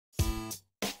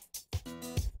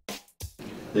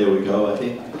There we go, I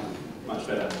think. Much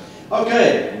better.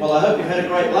 Okay, well, I hope you've had a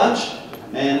great lunch,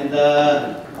 and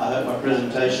I hope my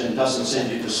presentation doesn't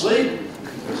send you to sleep,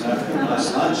 because after a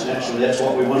nice lunch, naturally that's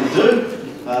what we want to do.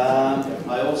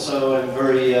 I also am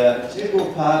very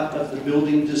integral part of the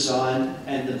building design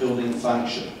and the building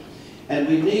function. And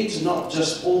we need to not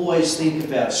just always think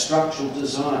about structural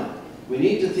design. We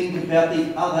need to think about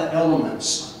the other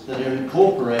elements that are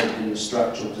incorporated in the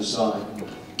structural design.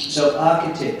 So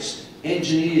architects,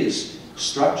 engineers,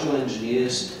 structural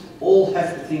engineers, all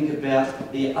have to think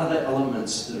about the other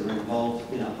elements that are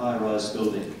involved in a high-rise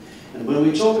building. And when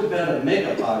we talk about a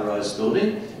mega high-rise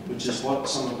building, which is what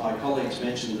some of my colleagues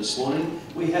mentioned this morning,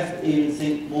 we have to even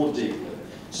think more deeply.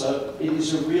 So it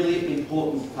is a really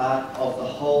important part of the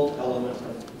whole element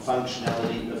of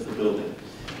functionality of the building.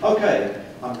 Okay,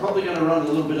 I'm probably going to run a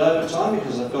little bit over time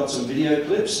because I've got some video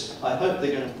clips. I hope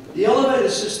they're going to... The elevator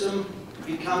system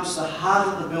becomes the heart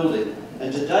of the building,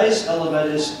 and today's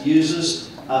elevators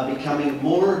users are becoming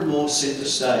more and more centre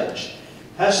stage.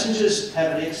 Passengers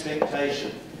have an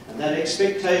expectation, and that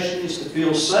expectation is to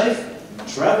feel safe,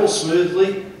 travel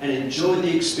smoothly, and enjoy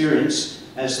the experience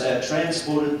as they are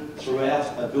transported throughout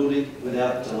a building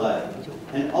without delay.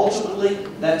 And ultimately,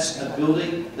 that's a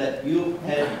building that you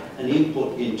had an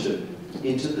input into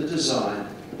the design,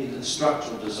 into the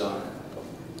structural design.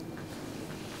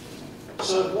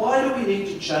 So why do we need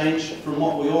to change from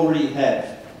what we already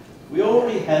have? We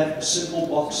already have a simple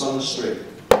box on the street.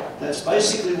 That's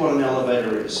basically what an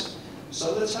elevator is.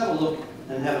 So let's have a look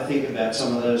and have a think about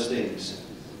some of those things.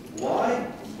 Why?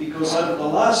 Because over the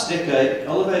last decade,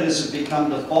 elevators have become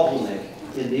the bottleneck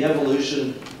in the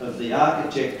evolution of the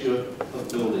architecture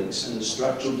of buildings and the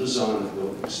structural design of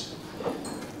buildings.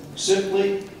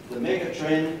 Simply, the mega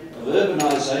trend of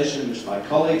urbanisation, which my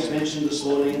colleagues mentioned this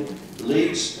morning,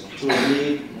 leads to a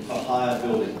need for higher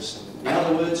buildings. In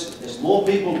other words, as more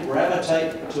people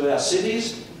gravitate to our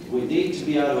cities, we need to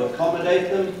be able to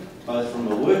accommodate them, both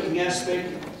from a working aspect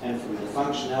and from the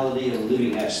functionality and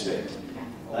living aspect.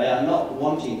 They are not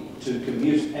wanting to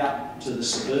commute out to the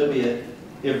suburbia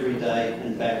every day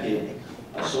and back in.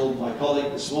 I saw my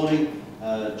colleague this morning,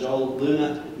 Joel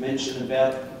Luna, mention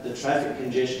about the traffic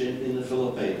congestion in the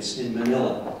Philippines, in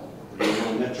Manila, the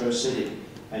Manila metro city,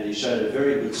 and he showed a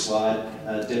very good slide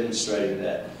demonstrating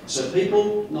that. So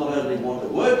people not only want to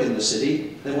work in the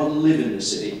city, they want to live in the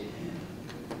city.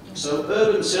 So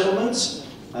urban settlements,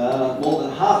 more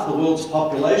than half the world's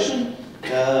population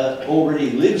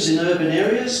already lives in urban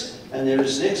areas, and there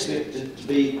is expected to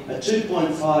be a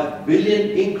 2.5 billion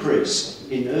increase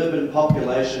in urban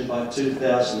population by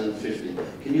 2050.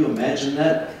 Can you imagine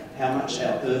that? How much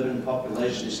our urban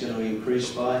population is going to increase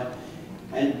by?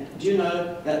 And do you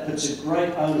know that puts a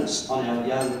great onus on our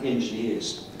young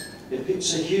engineers? It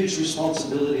puts a huge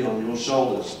responsibility on your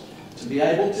shoulders to be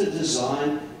able to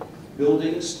design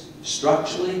buildings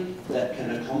structurally that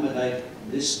can accommodate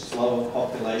this flow of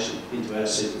population into our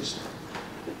cities.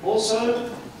 Also,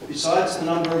 besides the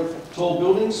number of tall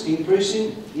buildings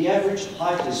increasing, the average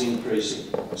height is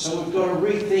increasing. So we've got to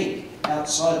rethink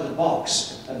outside the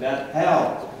box about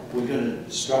how we're going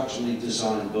to structurally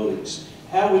design buildings,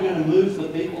 how we're going to move the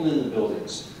people in the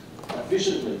buildings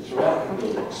efficiently throughout the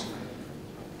buildings.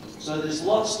 So there's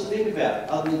lots to think about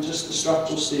other than just the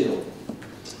structural steel.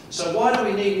 So why do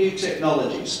we need new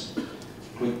technologies?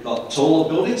 We've got taller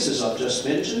buildings, as I've just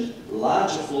mentioned,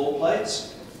 larger floor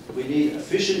plates. We need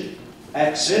efficient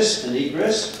access and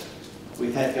egress.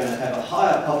 We're going to have a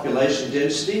higher population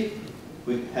density.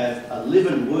 We have a live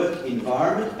and work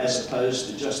environment as opposed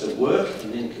to just a work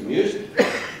and then commute.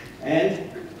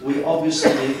 And we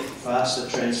obviously need faster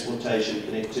transportation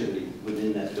connectivity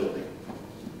within that building.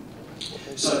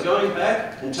 So going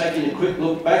back and taking a quick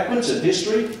look backwards at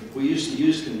history, we used to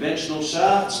use conventional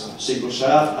shafts, single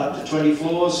shaft up to 20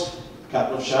 floors, a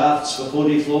couple of shafts for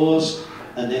 40 floors,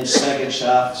 and then staggered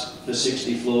shafts for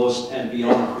 60 floors, and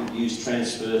beyond we'd use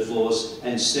transfer floors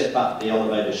and step up the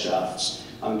elevator shafts.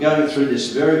 I'm going through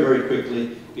this very, very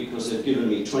quickly because they've given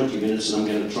me 20 minutes and I'm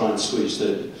going to try and squeeze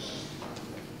 30.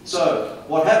 So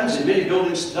what happens in many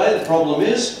buildings today, the problem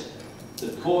is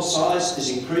the core size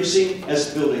is increasing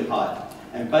as the building height.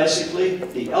 And basically,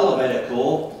 the elevator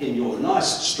core in your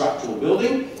nice structural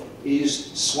building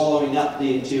is swallowing up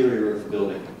the interior of the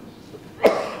building.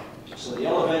 So the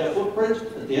elevator footprint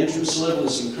at the entrance level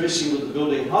is increasing with the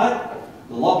building height.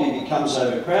 The lobby becomes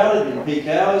overcrowded in peak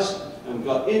hours, and we've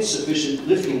got insufficient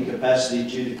lifting capacity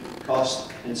due to cost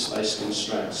and space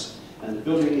constraints. And the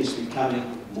building is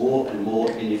becoming more and more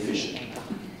inefficient.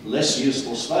 Less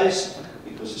usable space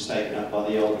because it's taken up by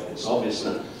the elevators,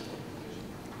 obviously.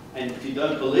 And if you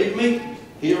don't believe me,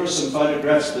 here are some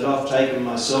photographs that I've taken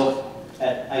myself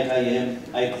at 8 a.m.,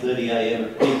 8:30 a.m.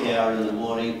 at peak hour in the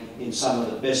morning in some of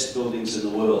the best buildings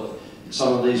in the world.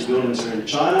 Some of these buildings are in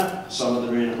China, some of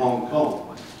them are in Hong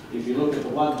Kong. If you look at the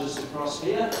one just across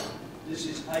here, this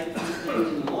is 8:15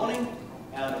 in the morning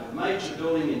out of a major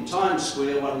building in Times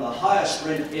Square, one of the highest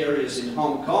rent areas in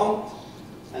Hong Kong.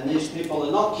 And these people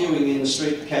are not queuing in the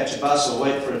street to catch a bus or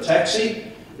wait for a taxi.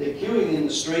 They're queuing in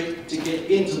the street to get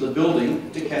into the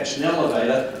building to catch an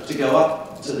elevator to go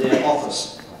up to their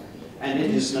office. And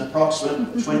it is an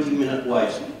approximate 20-minute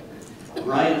wait.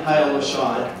 Rain, hail or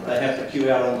shine, they have to queue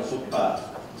out on the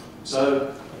footpath.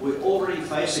 So we're already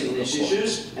facing these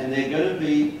issues, and they're going to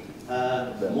be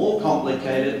more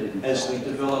complicated as we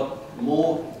develop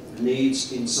more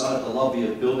needs inside the lobby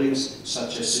of buildings,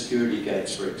 such as security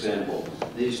gates, for example.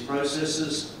 These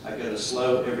processes are going to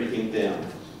slow everything down.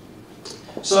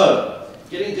 So,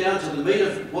 getting down to the meat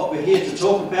of what we're here to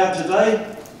talk about today,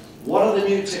 what are the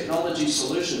new technology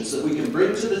solutions that we can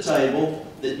bring to the table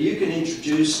that you can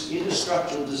introduce into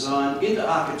structural design, into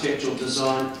architectural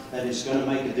design, that is going to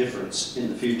make a difference in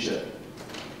the future?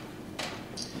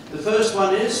 The first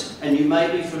one is, and you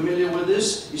may be familiar with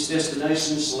this, is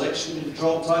destination selection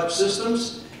control type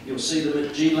systems. You'll see them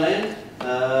at G-Land,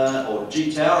 or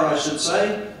G-Tower I should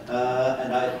say,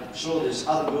 and I'm sure there's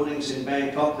other buildings in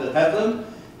Bangkok that have them.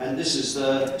 And this is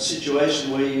the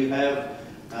situation where you have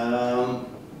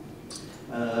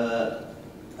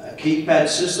a keypad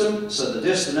system. So the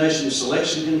destination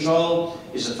selection control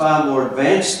is a far more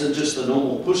advanced than just the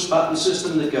normal push button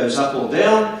system that goes up or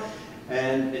down.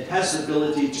 And it has the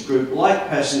ability to group like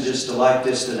passengers to like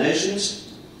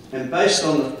destinations. And based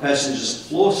on the passenger's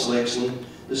floor selection,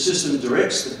 the system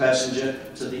directs the passenger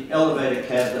to the elevator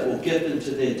cab that will get them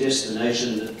to their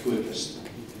destination the quickest.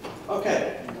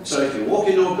 Okay, so if you walk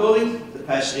into a building, the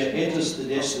passenger enters the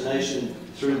destination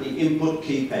through the input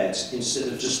keypads instead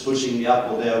of just pushing the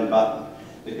up or down button.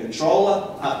 The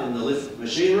controller up in the lift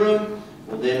machine room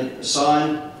will then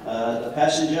assign the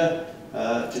passenger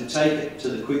to take it to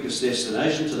the quickest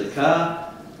destination, to the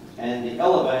car, and the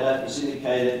elevator is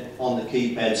indicated on the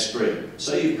keypad screen.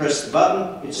 So you press the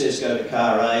button, it says go to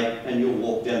car A, and you'll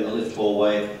walk down the lift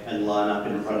hallway and line up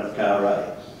in front of car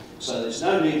A. So there's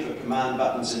no need for command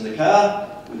buttons in the car,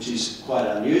 which is quite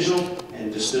unusual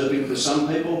and disturbing for some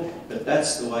people, but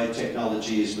that's the way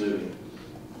technology is moving.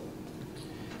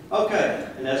 Okay,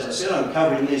 and as I said, I'm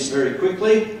covering these very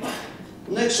quickly.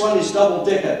 The next one is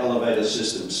double-decker elevator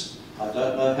systems. I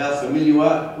don't know how familiar you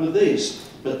are with these,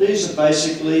 but these are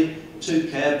basically two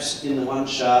cabs in the one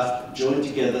shaft joined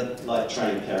together like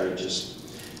train carriages.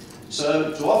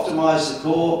 So to optimise the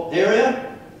core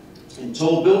area in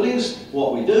tall buildings,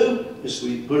 what we do is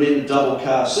we put in a double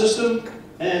car system,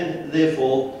 and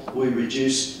therefore we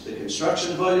reduce the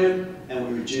construction volume and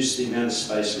we reduce the amount of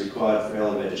space required for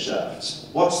elevator shafts.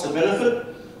 What's the benefit?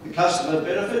 The customer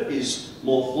benefit is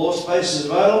more floor space is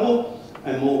available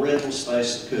and more rental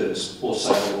space occurs, or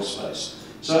saleable space.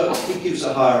 So it gives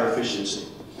a higher efficiency.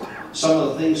 Some of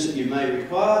the things that you may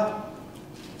require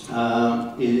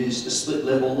is a split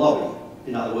level lobby.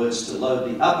 In other words, to load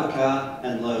the upper car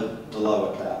and load the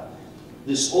lower car.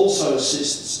 This also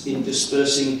assists in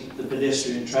dispersing the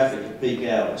pedestrian traffic at peak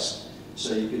hours.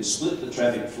 So you can split the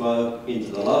traffic flow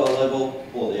into the lower level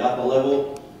or the upper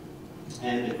level.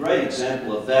 And a great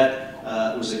example of that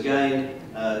was again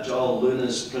Joel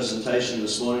Luna's presentation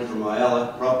this morning from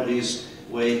Ayala Properties,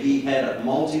 where he had a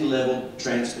multi-level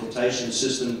transportation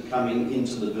system coming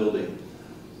into the building.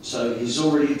 So he's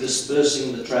already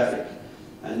dispersing the traffic.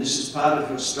 And this is part of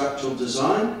your structural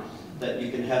design, that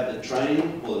you can have the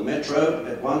train or the metro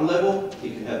at one level,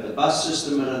 you can have the bus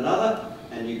system at another,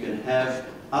 and you can have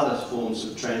other forms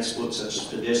of transport such as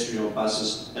pedestrian or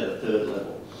buses at a third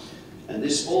level. And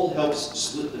this all helps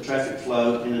split the traffic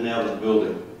flow in and out of the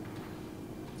building.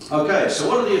 Okay, so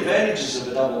what are the advantages of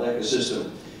a double-decker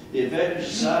system? The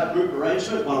advantages are group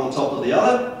arrangement, one on top of the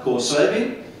other, cost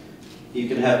saving. You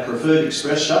can have preferred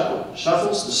express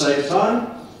shuttles to save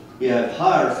time. You have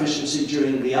higher efficiency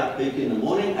during the up peak in the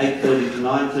morning, 8:30 to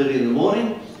 9:30 in the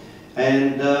morning.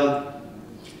 And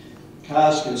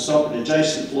cars can stop at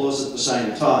adjacent floors at the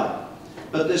same time.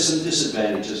 But there's some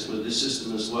disadvantages with this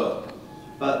system as well.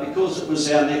 But because it was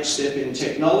our next step in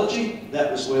technology,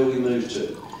 that was where we moved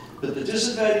to. But the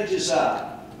disadvantages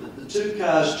are that the two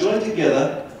cars joined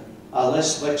together are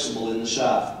less flexible in the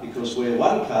shaft, because where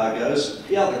one car goes,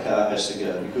 the other car has to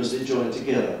go, because they're joined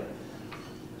together.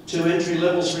 2 entry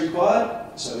levels required,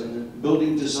 so in the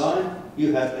building design,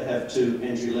 you have to have 2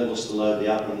 entry levels to load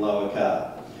the upper and lower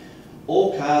car.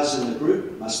 All cars in the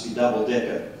group must be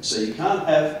double-decker, so you can't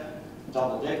have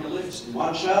double-decker lifts in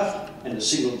one shaft and a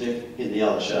single deck in the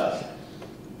other shaft,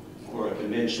 or a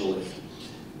conventional lift.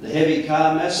 The heavy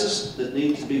car masses that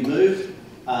need to be moved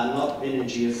are not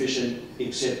energy efficient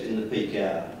except in the peak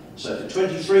hour. So for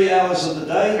 23 hours of the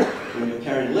day, when you're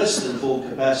carrying less than full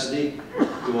capacity,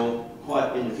 you're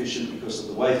quite inefficient because of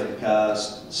the weight of the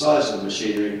cars, size of the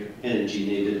machinery, energy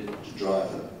needed to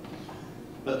drive them.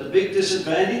 But the big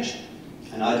disadvantage,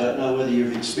 and I don't know whether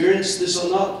you've experienced this or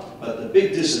not, but the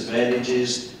big disadvantage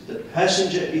is the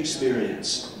passenger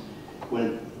experience.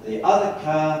 When the other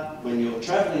car, when you're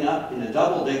travelling up in a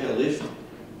double-decker lift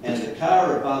and the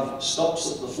car above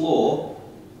stops at the floor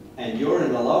and you're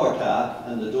in the lower car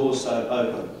and the doors don't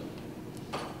open,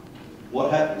 what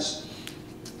happens?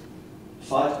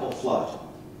 Fight or flight.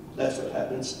 That's what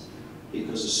happens,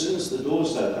 because as soon as the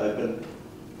doors don't open,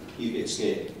 you get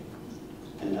scared.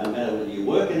 And no matter whether you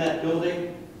work in that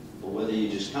building or whether you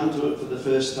just come to it for the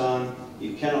first time,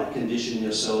 you cannot condition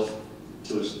yourself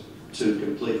to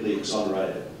completely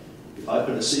exonerate it. If I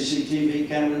put a CCTV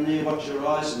camera in there, watch your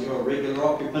eyes, and you're a regular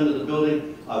occupant of the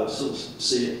building, I will still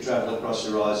see it travel across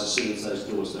your eyes as soon as those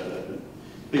doors don't open.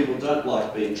 People don't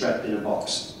like being trapped in a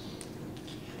box.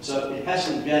 So it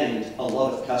hasn't gained a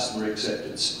lot of customer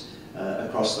acceptance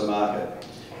across the market.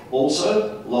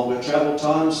 Also, longer travel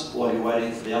times while you're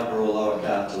waiting for the upper or lower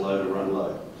car to load or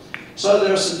unload. So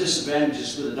there are some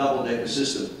disadvantages to the double-decker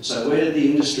system. So where did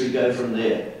the industry go from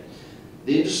there?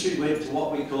 The industry went to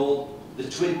what we call the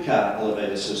twin car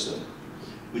elevator system,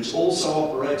 which also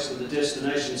operates with a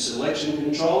destination selection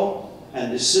control,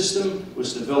 and this system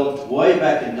was developed way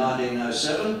back in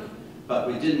 1907, but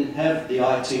we didn't have the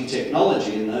IT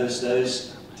technology in those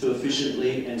days to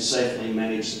efficiently and safely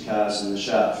manage the cars in the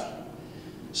shaft.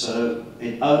 So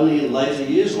only in later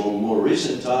years, or more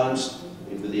recent times,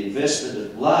 with the investment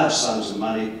of large sums of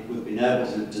money, we've been able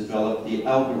to develop the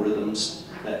algorithms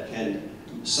that can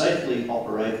safely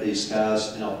operate these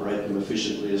cars and operate them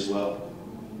efficiently as well.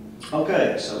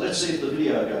 Okay, so let's see if the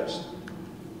video goes.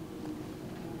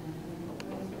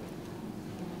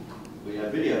 We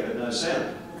have video but no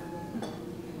sound.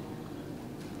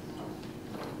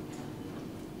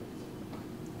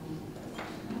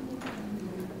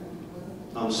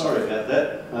 I'm sorry about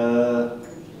that.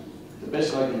 The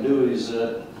best I can do is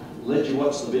let you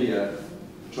watch the video,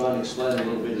 try and explain a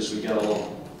little bit as we go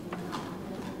along.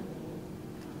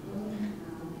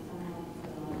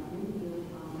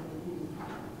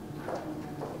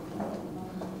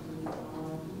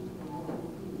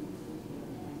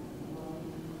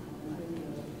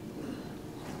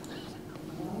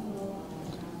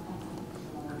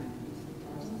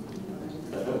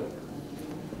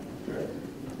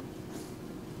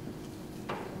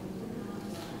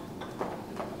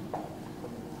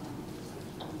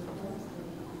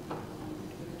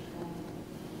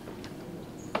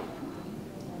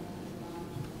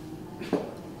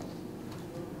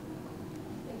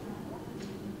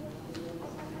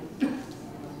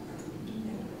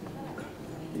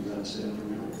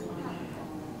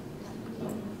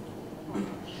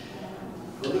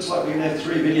 Well, it looks like we can have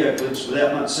 3 video clips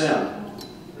without much sound.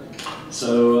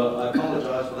 So I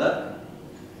apologise for that,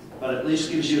 but at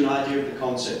least gives you an idea of the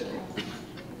concept.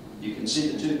 You can see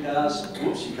the 2 cars.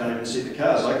 Whoops, you can't even see the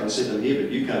cars. I can see them here,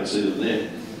 but you can't see them there.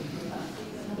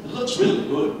 It looks really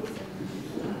good.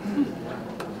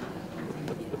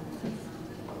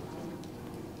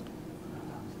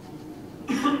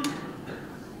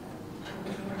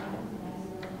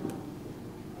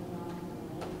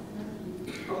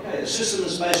 The system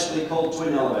is basically called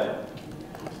twin elevator.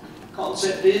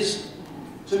 Concept is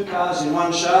 2 cars in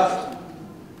one shaft,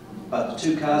 but the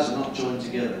 2 cars are not joined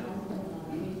together.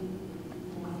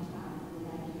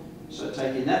 So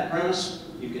taking that premise,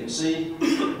 you can see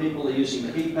people are using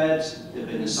the keypads, they've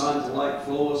been assigned to like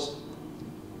floors,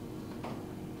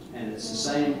 and it's the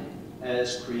same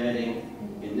as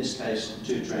creating, in this case,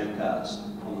 2 tram cars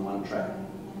on the one track.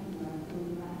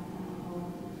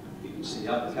 You can see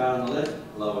the upper car on the left,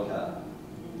 lower car.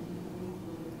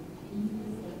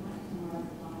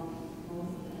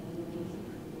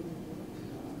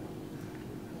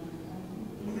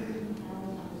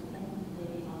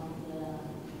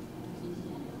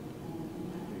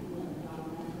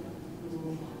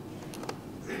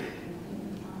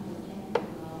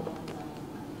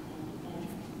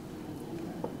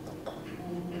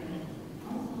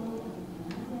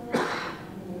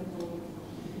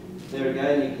 There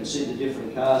again, you can see the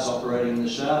different cars operating in the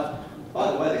shaft. By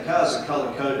the way, the cars are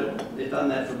colour-coded. They've done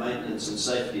that for maintenance and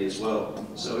safety as well.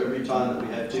 So every time that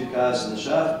we have 2 cars in the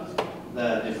shaft, they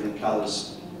are different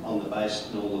colours on the base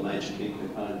and all the major key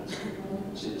components.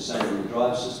 See the same in the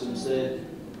drive systems there.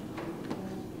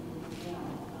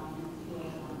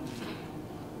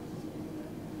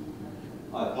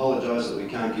 I apologise that we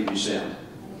can't give you sound.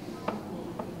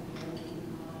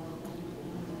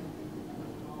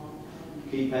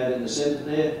 keypad in the centre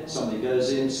there, somebody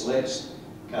goes in, selects,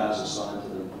 cars assigned to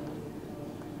them.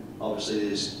 Obviously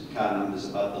there's car numbers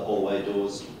above the hallway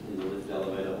doors in the lift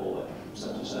elevator hallway,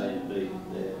 such as A and B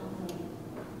there.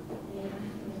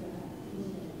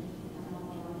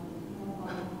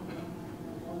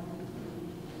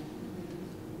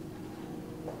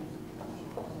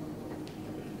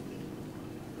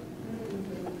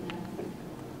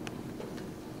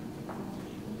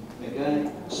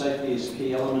 Again, safety is a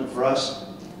key element for us.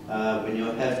 When you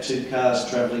have two cars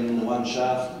travelling in the one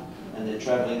shaft and they're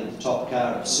travelling at the top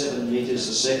car at 7 metres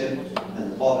a second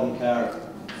and the bottom car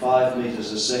at 5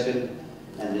 metres a second,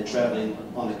 and they're travelling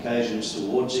on occasions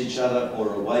towards each other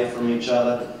or away from each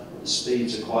other, the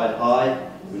speeds are quite high.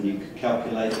 When you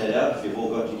calculate that out, if you've all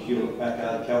got your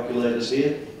Hewlett-Packard calculators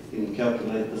here, you can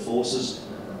calculate the forces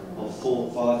of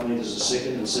 4 or 5 metres a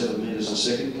second and 7 metres a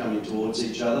second coming towards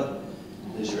each other.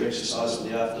 There's your exercise for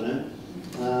the afternoon.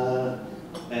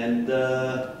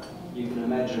 You can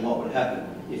imagine what would happen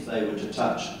if they were to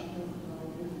touch.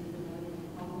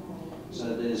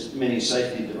 So there's many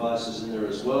safety devices in there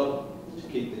as well to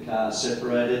keep the cars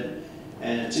separated.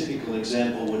 And a typical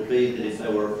example would be that if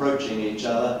they were approaching each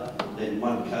other, then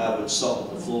one car would stop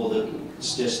at the floor that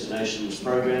its destination was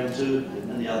programmed to,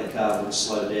 and the other car would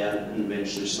slow down and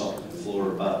eventually stop at the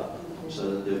floor above, so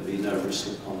that there would be no risk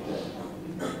of contact.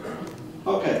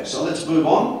 Okay, so let's move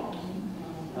on.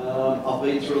 I've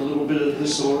been through a little bit of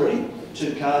this already.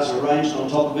 Two cars are arranged on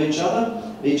top of each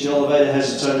other. Each elevator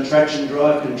has its own traction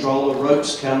drive, controller,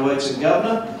 ropes, counterweights and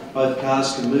governor. Both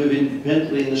cars can move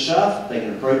independently in the shaft. They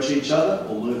can approach each other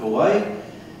or move away.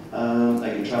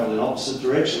 They can travel in opposite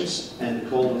directions, and the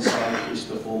call and sign is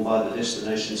performed by the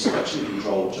destination selection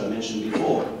control, which I mentioned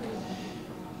before.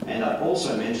 And I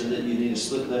also mentioned that you need a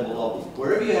split level lobby.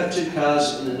 Wherever you have two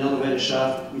cars in an elevator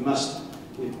shaft, you must,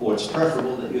 or it's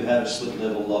preferable that you have a split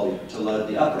level lobby to load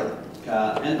the upper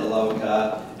car and the lower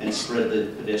car and spread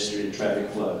the pedestrian traffic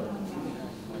flow.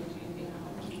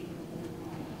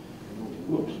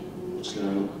 Whoops, what's going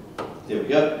on? There we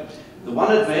go. The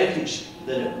one advantage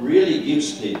that it really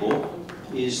gives people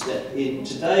is that in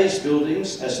today's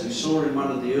buildings, as we saw in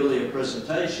one of the earlier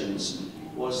presentations,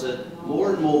 was that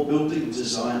more and more building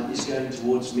design is going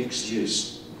towards mixed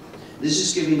use. This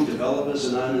is giving developers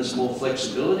and owners more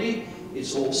flexibility.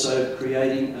 It's also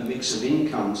creating a mix of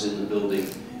incomes in the building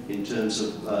in terms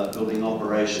of building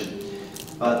operation.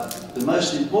 But the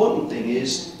most important thing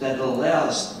is that it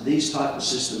allows these type of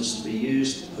systems to be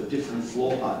used for different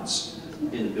floor heights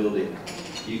in the building.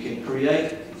 You can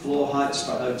create floor heights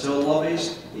for hotel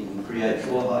lobbies, you can create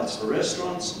floor heights for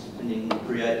restaurants, and you can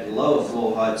create lower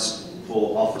floor heights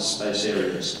for office space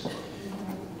areas.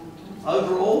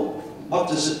 Overall, what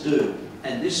does it do?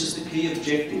 And this is the key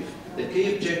objective. The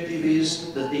key objective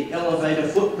is that the elevator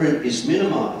footprint is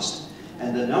minimised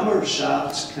and the number of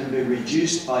shafts can be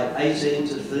reduced by 18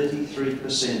 to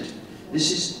 33%.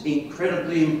 This is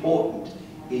incredibly important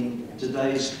in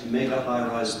today's mega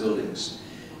high-rise buildings.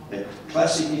 A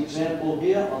classic example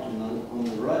here on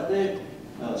the right there,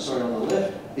 on the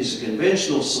left, is a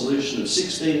conventional solution of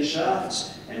 16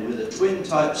 shafts, and with a twin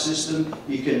type system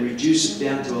you can reduce it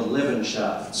down to 11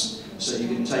 shafts. So you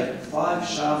can take 5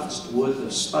 shafts worth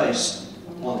of space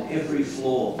on every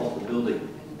floor of the building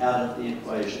out of the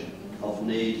equation of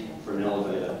need for an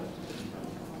elevator.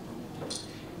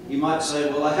 You might say,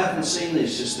 well, I haven't seen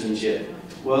these systems yet.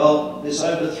 Well, there's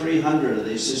over 300 of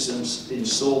these systems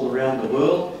installed around the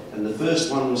world, and the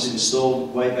first one was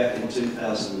installed way back in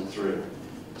 2003.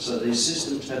 So these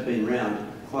systems have been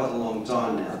around quite a long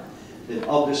time now. They've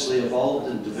obviously evolved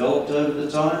and developed over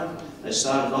the time. They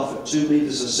started off at 2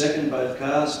 meters a second, both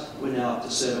cars. We're now up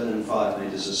to 7 and 5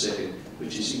 meters a second,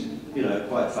 which is,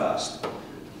 quite fast.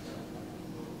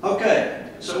 Okay,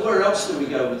 so where else do we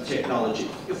go with technology?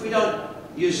 If we don't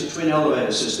use a twin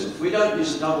elevator system, if we don't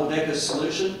use a double-decker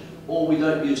solution, or we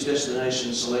don't use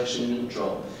destination selection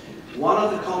control, one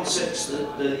of the concepts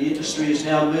that the industry is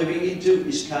now moving into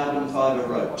is carbon fibre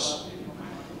ropes.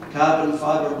 Carbon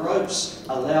fibre ropes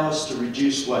allow us to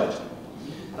reduce weight.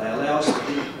 They allow us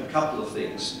to do a couple of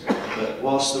things. But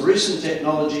whilst the recent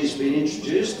technology has been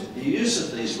introduced, the use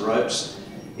of these ropes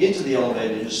into the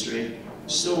elevator industry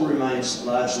still remains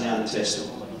largely untested,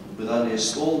 with only a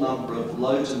small number of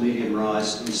low to medium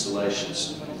rise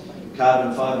installations.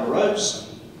 Carbon fibre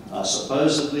ropes are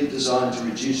supposedly designed to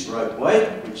reduce rope weight,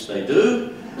 which they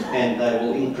do, and they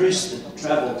will increase the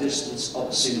travel distance of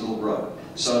a single rope.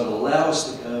 So it will allow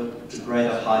us to go to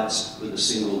greater heights with a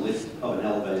single lift of an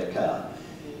elevator car.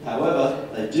 However,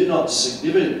 they do not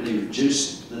significantly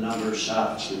reduce the number of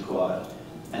shafts required.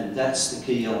 And that's the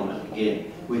key element.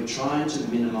 Again, we're trying to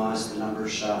minimise the number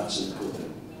of shafts in the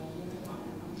building.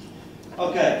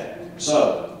 Okay,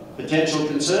 so potential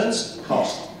concerns,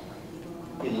 cost.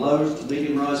 In low to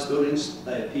medium-rise buildings,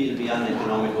 they appear to be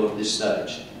uneconomical at this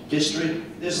stage. History,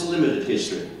 there's a limited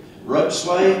history. Rope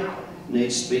sway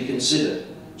needs to be considered,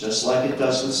 just like it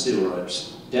does with steel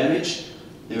ropes. Damage,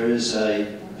 there is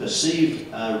a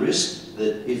perceived risk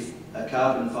that if a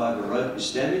carbon fibre rope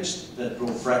is damaged, that it will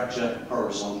fracture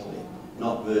horizontally,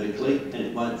 not vertically, and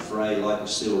it won't fray like a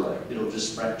steel rope. It'll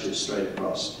just fracture straight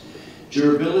across.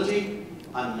 Durability,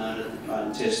 unknown and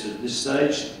untested at this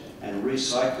stage, and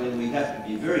recycling, we have to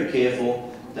be very careful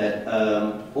that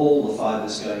all the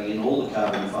fibres going in, all the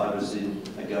carbon fibres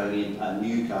are going in are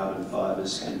new carbon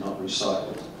fibres and not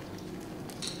recycled.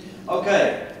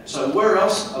 Okay, so where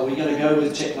else are we going to go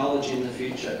with technology in the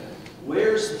future?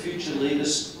 Where is the future lead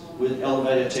us with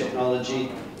elevator technology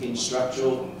in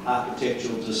structural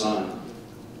architectural design?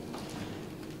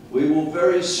 We will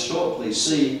very shortly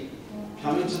see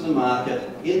coming to the market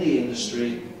in the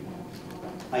industry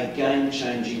a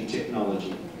game-changing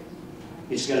technology.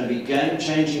 It's going to be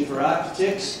game-changing for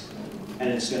architects, and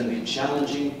it's going to be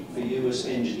challenging for you as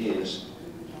engineers,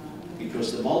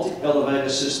 because the multi-elevator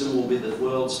system will be the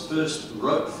world's first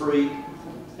rope-free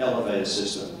elevator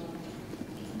system.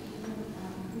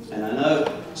 And I know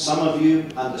some of you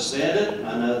understand it, and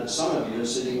I know that some of you are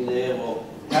sitting there, well,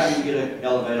 how do you get an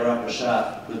elevator up a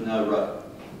shaft with no rope?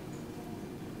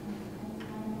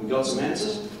 We got some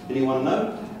answers? Anyone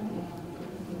know?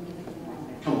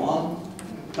 Come on,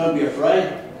 don't be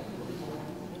afraid.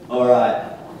 All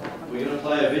right, we're going to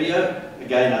play a video.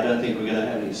 Again, I don't think we're going to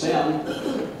have any sound,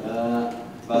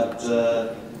 but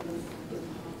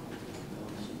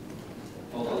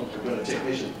hold on, we've got a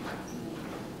technician.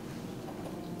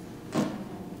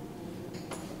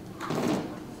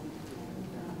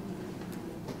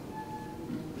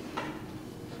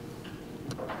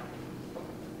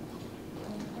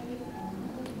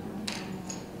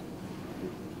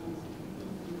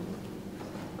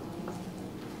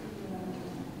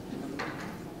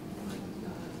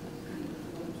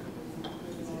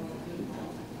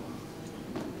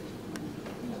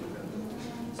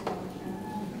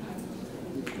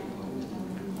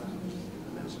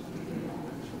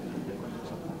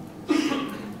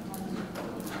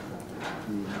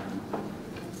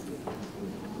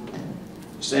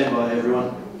 Stand by,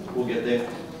 everyone. We'll get there.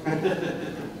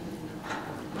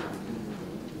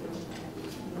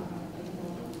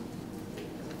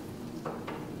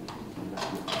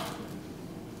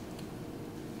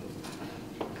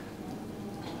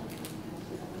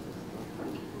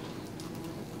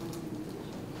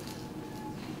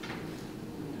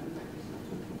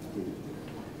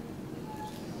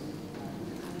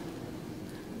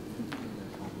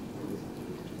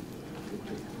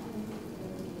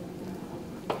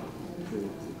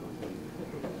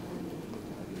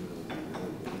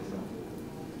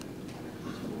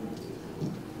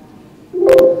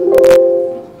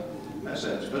 That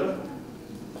sounds better.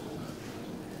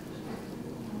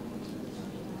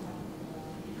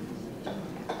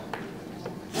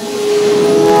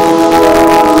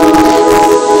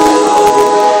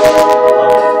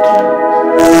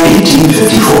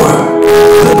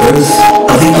 The birth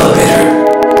of the elevator.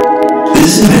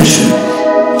 This invention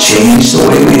changed the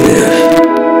way we live.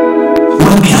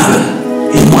 One cabin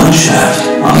in one shaft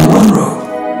on one rope,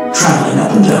 traveling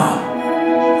up and down.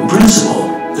 A principle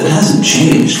that hasn't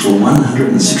changed for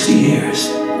 160 years.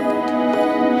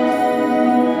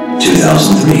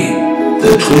 2003,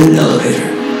 the twin elevator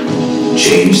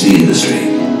changed the industry.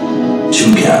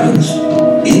 Two cabins,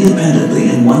 independently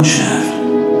in one shaft.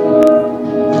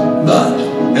 But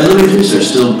elevators are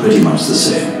still pretty much the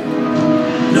same.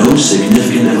 No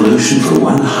significant evolution for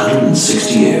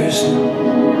 160 years.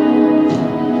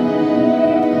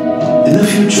 In the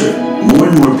future, more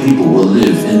and more people will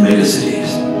live in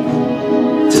megacities.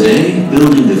 Today,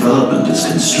 building development is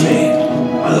constrained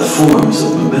by the forms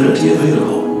of mobility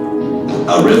available.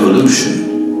 A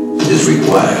revolution is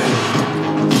required.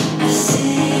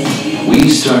 We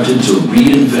started to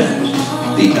reinvent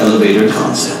the elevator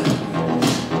concept.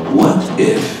 What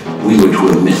if we were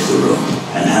to omit the rope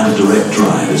and have a direct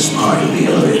drive as part of the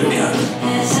elevator cabin?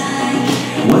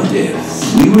 What if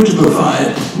we were to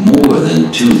provide more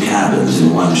than two cabins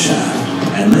in one shaft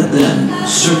and let them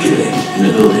circulate in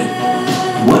a building?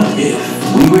 What if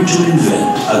we were to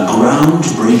invent a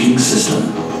groundbreaking system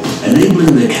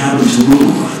enabling the cabin to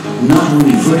move not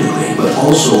only vertically but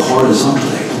also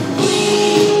horizontally?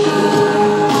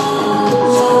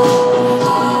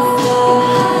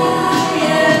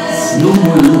 No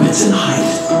more limits in height,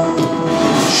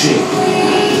 shape,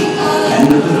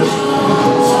 and ability.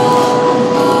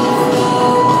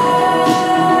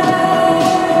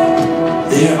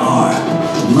 There are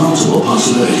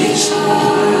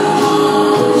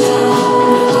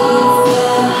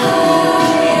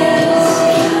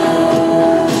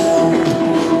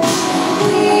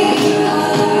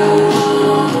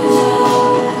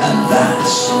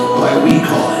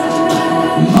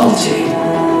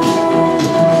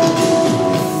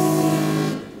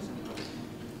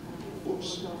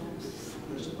Oops,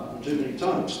 pressed the button too many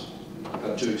times. I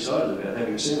got too excited about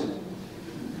having sound.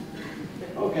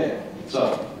 Okay,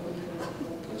 so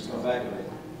let's go back a bit.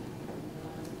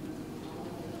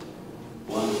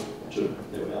 1, 2,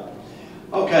 there we are.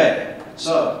 Okay,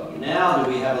 so now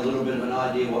do we have a little bit of an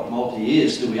idea what multi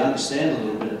is? Do we understand a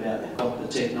little bit about what the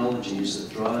technology is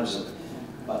that drives it?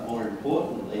 But more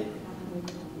importantly,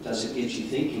 does it get you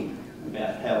thinking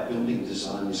about how building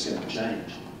design is going to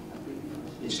change?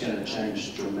 It's going to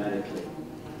change dramatically.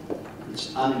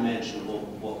 It's unimaginable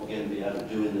what we're going to be able to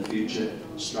do in the future,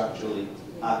 structurally,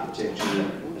 architecturally,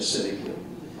 aesthetically.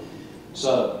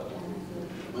 So,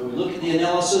 when we look at the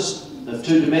analysis of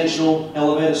two-dimensional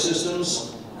elevator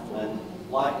systems, and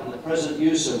like in the present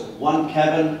use of one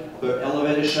cabin per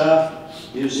elevator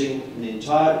shaft, using the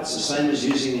entire, it's the same as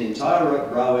using the entire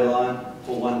railway line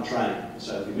for one train.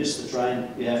 So if you miss the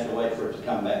train, you have to wait for it to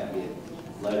come back again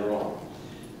later on.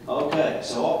 Okay,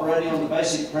 so operating on the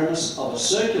basic premise of a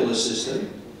circular system,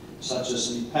 such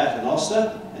as the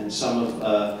paternoster, and some of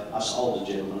us older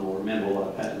gentlemen will remember what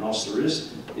a paternoster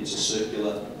is. It's a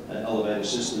circular elevator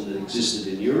system that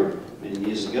existed in Europe many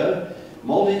years ago.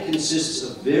 Multi consists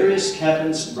of various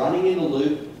cabins running in a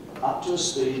loop up to a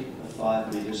speed of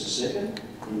 5 meters a second,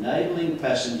 enabling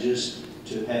passengers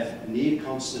to have near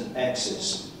constant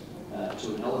access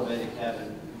to an elevator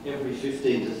cabin every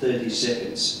 15 to 30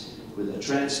 seconds, with a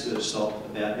transfer stop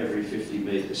about every 50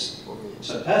 metres.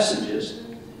 So passengers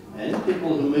and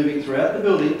people who are moving throughout the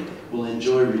building will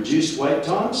enjoy reduced wait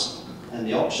times, and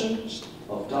the options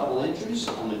of double entries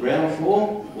on the ground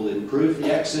floor will improve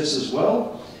the access as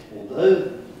well.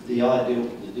 Although the ideal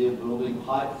building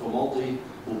height for multi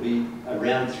will be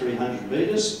around 300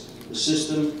 metres, the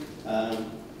system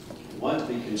won't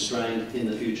be constrained in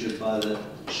the future by the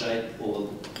shape or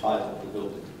the height of the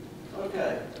building.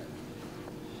 Okay.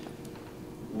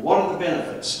 What are the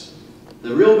benefits?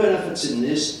 The real benefits in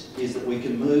this is that we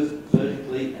can move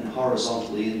vertically and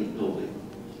horizontally in the building,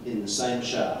 in the same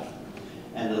shaft,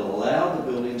 and it'll allow the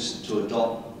buildings to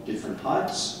adopt different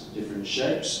heights, different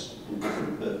shapes, and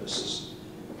different purposes.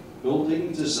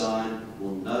 Building design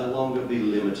will no longer be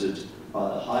limited by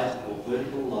the height or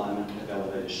vertical alignment of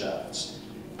elevator shafts,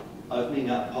 opening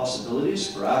up possibilities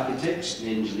for architects and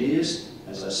engineers,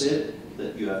 as I said,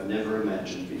 that you have never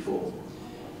imagined before.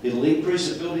 It'll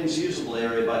increase a building's usable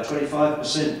area by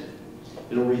 25%.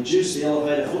 It'll reduce the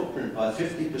elevator footprint by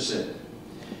 50%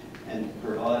 and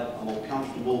provide a more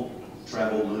comfortable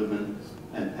travel, movement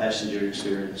and passenger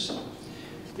experience.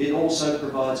 It also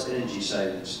provides energy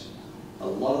savings. A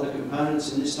lot of the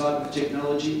components in this type of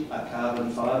technology are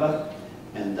carbon fibre,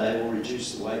 and they will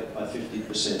reduce the weight by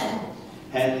 50%.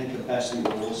 Handling capacity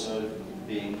will also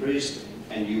be increased,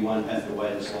 and you won't have to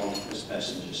wait as long as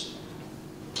passengers.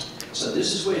 So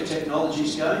this is where technology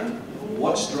is going.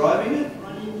 What's driving it?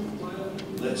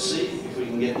 Let's see if we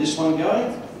can get this one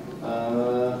going.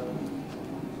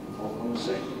 Hold on a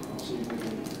second. I'll see if we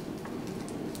can.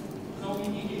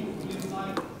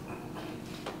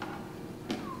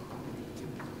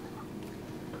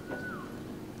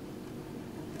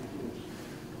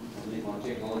 I'll leave my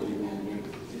technology man here.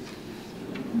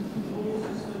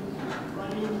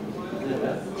 There we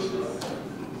are.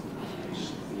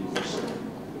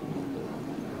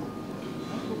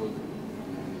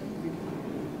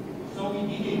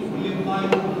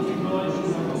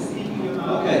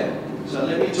 Okay, so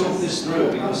let me talk this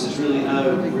through because there's really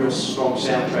no real strong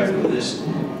soundtrack with this.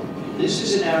 This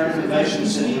is in our Innovation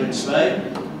Centre in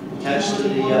Spain, attached to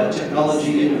the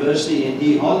Technology University in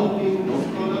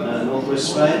Gijón,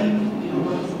 northwest Spain.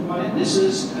 And this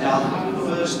is our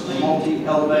first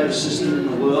multi-elevator system in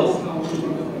the world.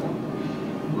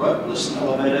 Ropeless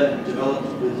elevator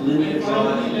developed with linear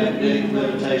drive magnetic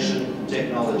levitation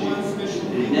technology.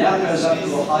 It now goes up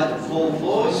to a height of 4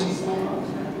 floors,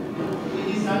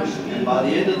 and by the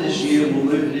end of this year we'll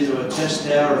move it into a test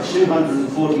tower of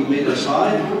 240 metres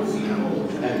high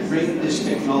and bring this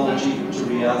technology to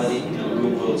reality in a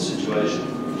real-world situation.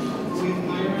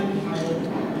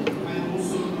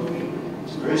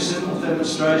 It's a very simple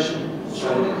demonstration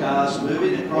showing the cars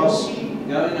moving across,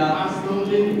 going up,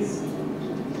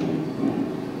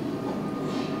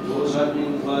 doors opening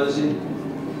and closing.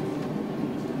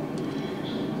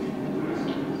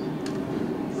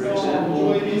 For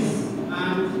example,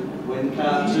 when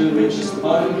car 2 reaches the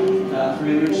bottom, car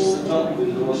 3 reaches the top, the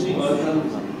doors will open,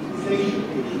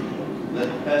 let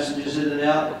the passengers in and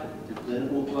out, then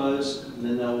it will close, and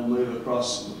then they will move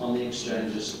across on the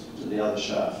exchanges to the other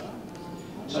shaft.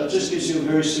 So it just gives you a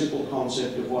very simple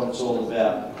concept of what it's all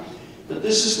about. But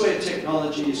this is where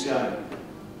technology is going.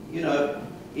 You know,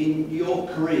 in your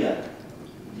career,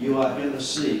 you are going to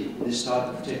see this type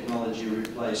of technology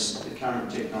replace the current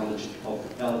technology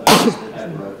of elevators that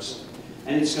have ropes.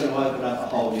 And it's going to open up a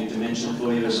whole new dimension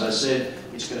for you. As I said,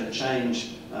 it's going to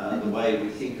change the way we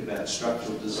think about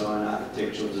structural design,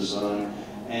 architectural design,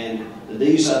 and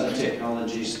these are the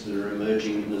technologies that are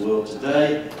emerging in the world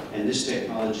today, and this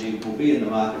technology will be in the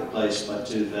marketplace by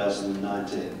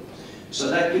 2019. So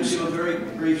that gives you a very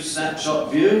brief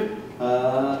snapshot view.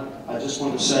 I just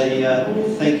want to say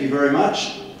thank you very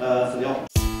much for the opportunity.